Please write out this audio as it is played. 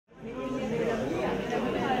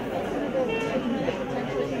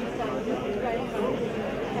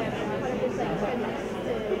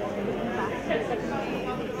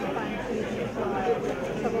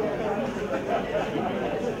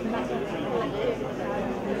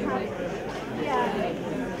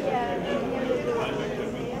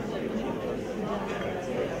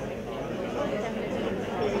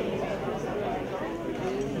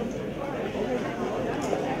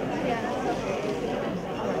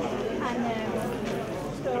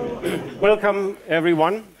Welcome,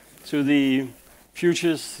 everyone, to the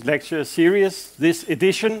Futures Lecture Series, this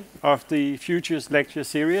edition of the Futures Lecture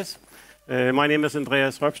Series. My name is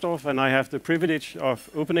Andreas Roepstorff, and I have the privilege of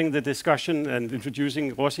opening the discussion and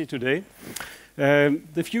introducing Rosi today.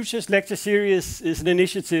 The Futures Lecture Series is an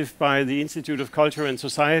initiative by the Institute of Culture and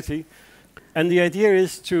Society, and the idea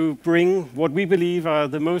is to bring what we believe are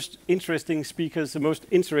the most interesting speakers, the most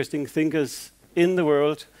interesting thinkers in the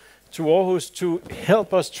world to Aarhus to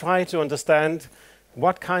help us try to understand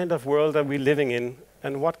what kind of world are we living in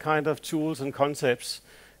and what kind of tools and concepts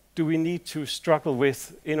do we need to struggle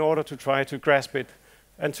with in order to try to grasp it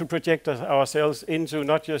and to project ourselves into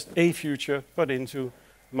not just a future but into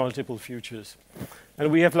multiple futures. And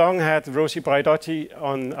we have long had Rosi Braidotti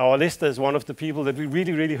on our list as one of the people that we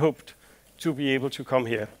really hoped to be able to come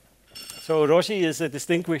here. So Rosi is a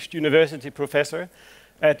distinguished university professor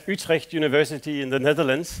at Utrecht University in the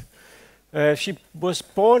Netherlands. She was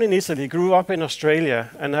born in Italy, grew up in Australia,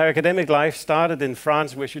 and her academic life started in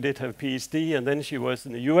France, where she did her PhD, and then she was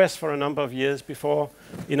in the US for a number of years before,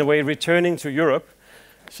 in a way, returning to Europe.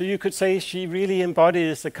 So you could say she really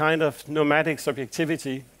embodies a kind of nomadic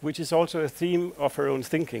subjectivity, which is also a theme of her own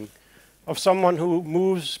thinking, of someone who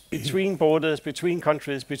moves between borders, between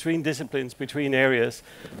countries, between disciplines, between areas,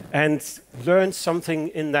 and learns something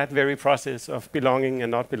in that very process of belonging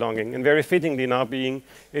and not belonging, and very fittingly now being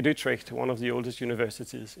at Utrecht, one of the oldest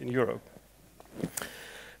universities in Europe.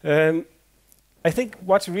 I think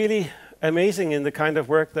what's really amazing in the kind of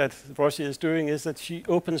work that Rosi is doing is that she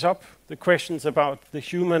opens up the questions about the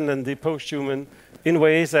human and the post-human in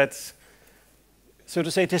ways that, so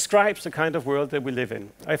to say, describes the kind of world that we live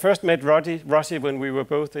in. I first met Rosi when we were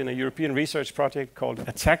both in a European research project called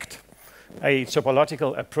ATTACT, a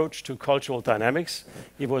topological approach to cultural dynamics.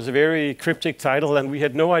 It was a very cryptic title, and we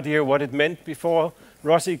had no idea what it meant before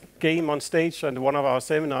Rosi came on stage at one of our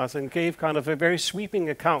seminars and gave kind of a very sweeping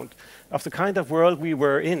account of the kind of world we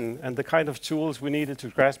were in and the kind of tools we needed to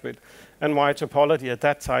grasp it, and why topology at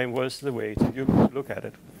that time was the way to look at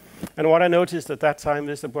it. And what I noticed at that time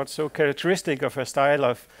is that what's so characteristic of her style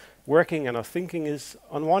of working and of thinking is,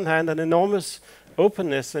 on one hand, an enormous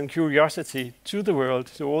openness and curiosity to the world,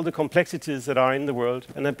 to all the complexities that are in the world,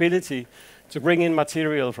 an ability to bring in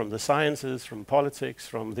material from the sciences, from politics,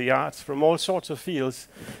 from the arts, from all sorts of fields,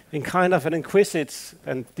 in kind of an inquisitive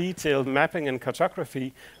and detailed mapping and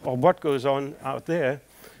cartography of what goes on out there,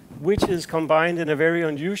 which is combined in a very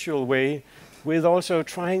unusual way with also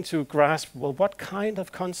trying to grasp, well, what kind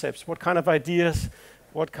of concepts, what kind of ideas,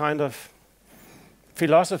 what kind of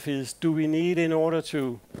philosophies do we need in order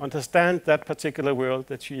to understand that particular world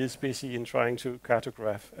that she is busy in trying to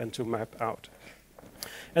cartograph and to map out.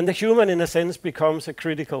 And the human, in a sense, becomes a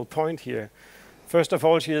critical point here. First of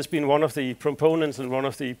all, she has been one of the proponents and one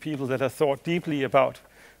of the people that have thought deeply about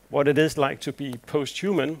what it is like to be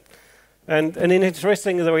post-human. And in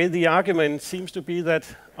interesting way, the argument seems to be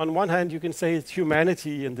that on one hand, you can say it's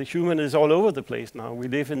humanity, and the human is all over the place now. We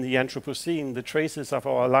live in the Anthropocene. The traces of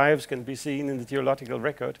our lives can be seen in the geological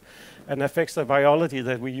record and affects the biology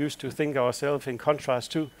that we used to think ourselves in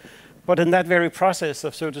contrast to. But in that very process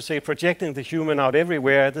of, so to say, projecting the human out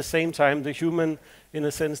everywhere, at the same time, the human, in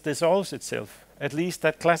a sense, dissolves itself. At least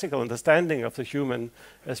that classical understanding of the human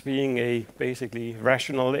as being a basically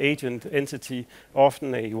rational agent entity,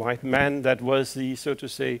 often a white man, that was the, so to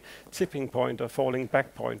say, tipping point or falling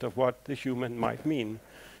back point of what the human might mean.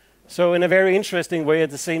 So in a very interesting way, at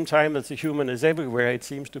the same time as the human is everywhere, it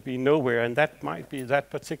seems to be nowhere, and that might be that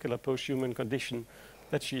particular post-human condition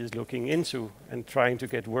that she is looking into and trying to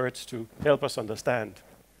get words to help us understand.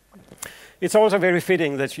 It's also very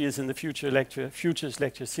fitting that she is in the Futures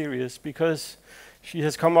Lecture Series, because she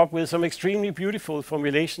has come up with some extremely beautiful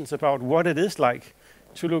formulations about what it is like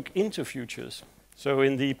to look into futures. So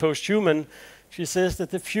in the Post-Human, she says that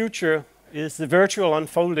the future is the virtual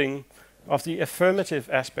unfolding of the affirmative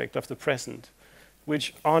aspect of the present,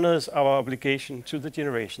 which honors our obligation to the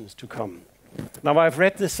generations to come. Now, I've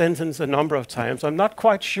read this sentence a number of times. I'm not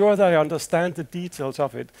quite sure that I understand the details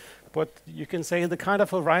of it, but you can say the kind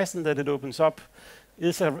of horizon that it opens up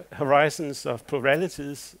is horizons of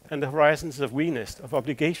pluralities and the horizons of we-ness, of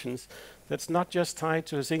obligations, that's not just tied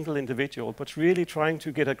to a single individual, but really trying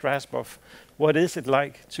to get a grasp of what is it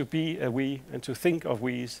like to be a we and to think of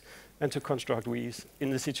we's and to construct we's in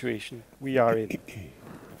the situation we are in.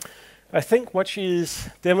 I think what she is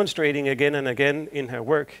demonstrating again and again in her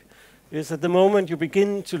work is that the moment you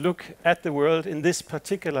begin to look at the world in this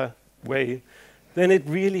particular way, then it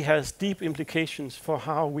really has deep implications for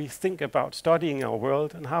how we think about studying our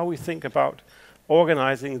world and how we think about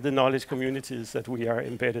organizing the knowledge communities that we are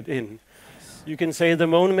embedded in. You can say the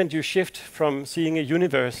moment you shift from seeing a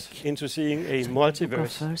universe into seeing a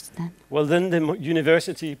multiverse, well, then the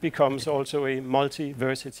university becomes also a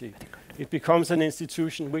multiversity. It becomes an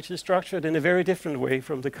institution which is structured in a very different way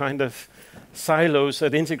from the kind of silos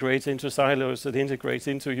that integrates into silos that integrates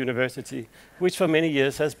into university, which for many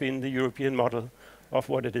years has been the European model of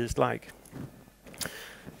what it is like.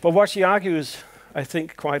 But what she argues, I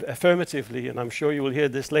think quite affirmatively, and I'm sure you will hear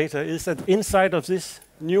this later, is that inside of this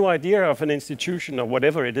new idea of an institution or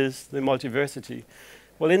whatever it is, the multiversity,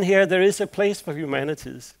 well, in here there is a place for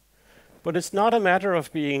humanities. But it's not a matter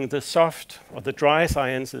of being the soft or the dry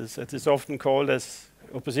sciences, as is often called, as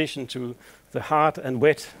opposition to the hard and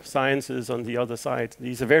wet sciences on the other side.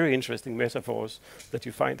 These are very interesting metaphors that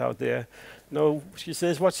you find out there. No, she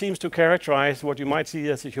says what seems to characterize what you might see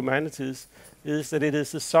as the humanities is that it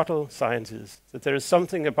is the subtle sciences, that there is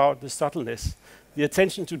something about the subtleness, the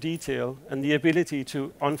attention to detail, and the ability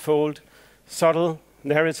to unfold subtle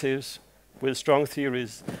narratives with strong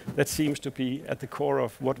theories that seems to be at the core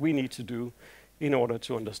of what we need to do in order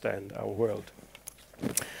to understand our world.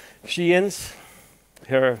 She ends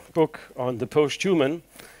her book on the post-human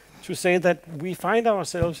to say that we find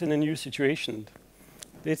ourselves in a new situation.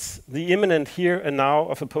 It's the imminent here and now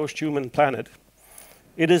of a post-human planet.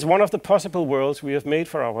 It is one of the possible worlds we have made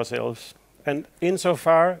for ourselves, and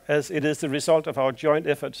insofar as it is the result of our joint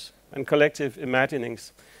efforts and collective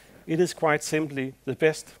imaginings, it is quite simply the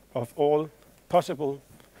best of all possible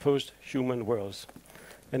post-human worlds.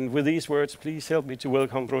 And with these words, please help me to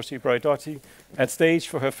welcome Rosi Braidotti at stage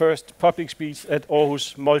for her first public speech at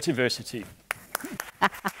Aarhus University.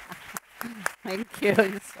 Thank you,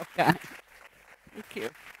 it's so kind. Thank you.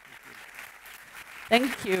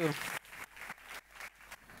 Thank you.